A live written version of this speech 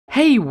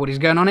Hey, what is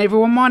going on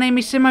everyone, my name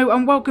is Simo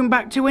and welcome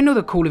back to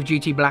another Call of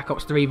Duty Black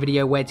Ops 3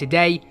 video where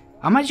today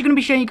I'm actually going to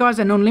be showing you guys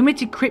an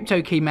unlimited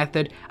crypto key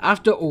method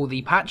after all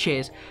the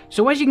patches.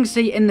 So as you can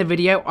see in the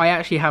video, I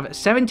actually have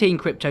 17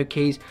 crypto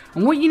keys,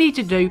 and what you need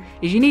to do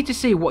is you need to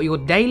see what your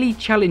daily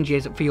challenge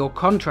is for your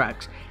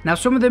contracts. Now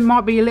some of them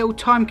might be a little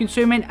time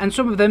consuming and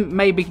some of them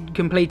may be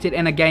completed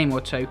in a game or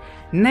two.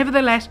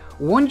 Nevertheless,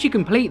 once you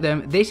complete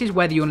them, this is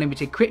where the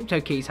unlimited crypto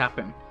keys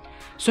happen.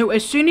 So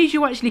as soon as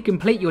you actually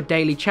complete your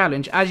daily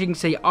challenge, as you can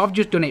see I've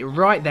just done it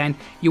right then,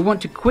 you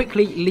want to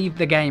quickly leave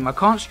the game. I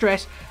can't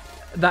stress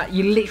that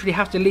you literally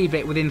have to leave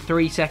it within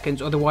 3 seconds,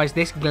 otherwise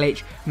this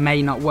glitch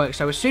may not work.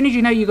 So as soon as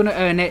you know you're going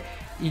to earn it,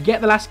 you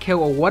get the last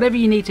kill or whatever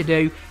you need to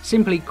do,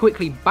 simply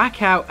quickly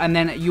back out and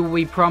then you will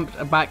be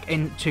prompted back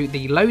into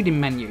the loading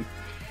menu.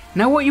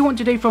 Now what you want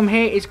to do from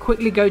here is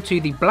quickly go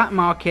to the black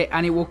market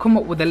and it will come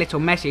up with a little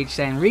message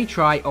saying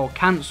retry or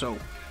cancel.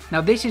 Now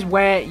this is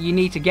where you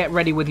need to get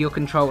ready with your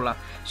controller.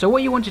 So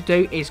what you want to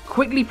do is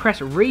quickly press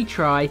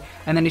retry,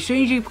 and then as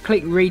soon as you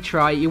click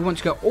retry you want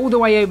to go all the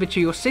way over to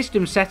your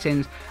system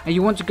settings and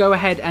you want to go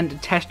ahead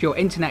and test your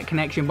internet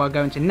connection by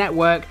going to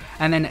network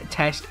and then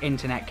test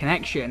internet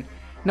connection.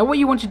 Now what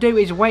you want to do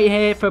is wait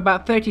here for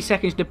about 30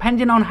 seconds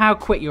depending on how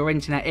quick your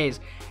internet is.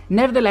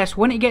 Nevertheless,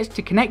 when it gets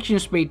to connection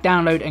speed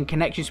download and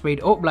connection speed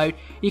upload,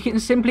 you can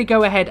simply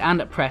go ahead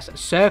and press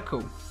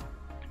circle.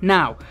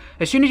 Now,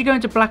 as soon as you go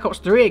into Black Ops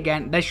 3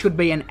 again, there should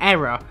be an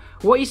error.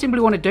 What you simply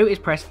want to do is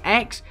press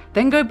X,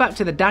 then go back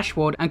to the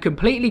dashboard and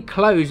completely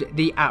close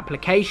the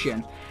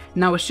application.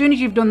 Now as soon as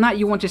you've done that,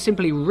 you want to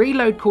simply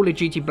reload Call of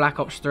Duty Black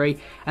Ops 3,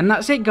 and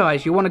that's it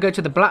guys. You want to go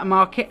to the black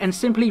market and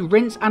simply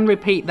rinse and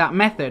repeat that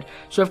method.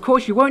 So of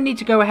course you won't need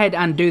to go ahead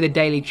and do the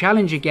daily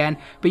challenge again,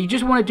 but you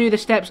just want to do the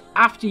steps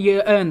after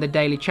you earn the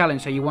daily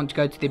challenge. So you want to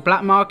go to the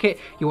black market,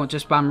 you want to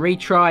spam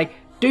retry,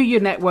 do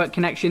your network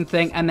connection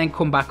thing and then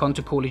come back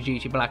onto Call of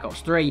Duty Black Ops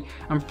 3,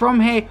 and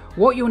from here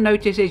what you'll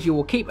notice is you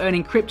will keep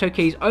earning crypto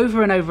keys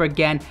over and over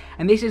again,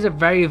 and this is a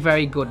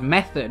very good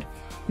method.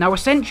 Now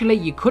essentially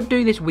you could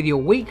do this with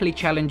your weekly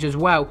challenge as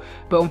well,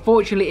 but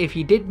unfortunately if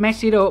you did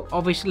mess it up,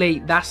 obviously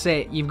that's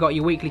it, you've got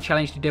your weekly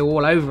challenge to do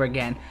all over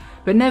again.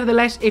 But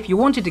nevertheless, if you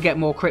wanted to get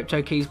more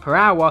crypto keys per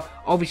hour,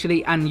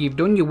 obviously, and you've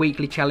done your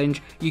weekly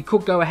challenge, you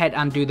could go ahead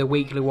and do the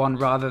weekly one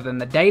rather than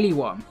the daily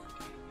one.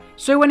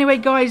 So anyway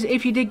guys,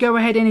 if you did go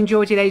ahead and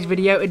enjoy today's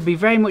video, it'd be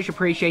very much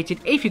appreciated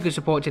if you could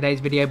support today's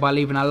video by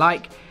leaving a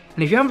like.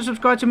 And if you haven't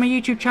subscribed to my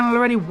YouTube channel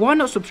already, why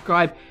not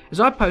subscribe,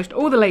 as I post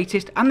all the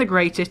latest and the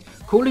greatest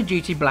Call of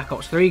Duty Black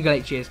Ops 3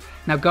 glitches.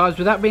 Now guys,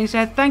 with that being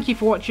said, thank you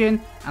for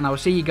watching, and I will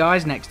see you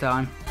guys next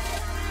time.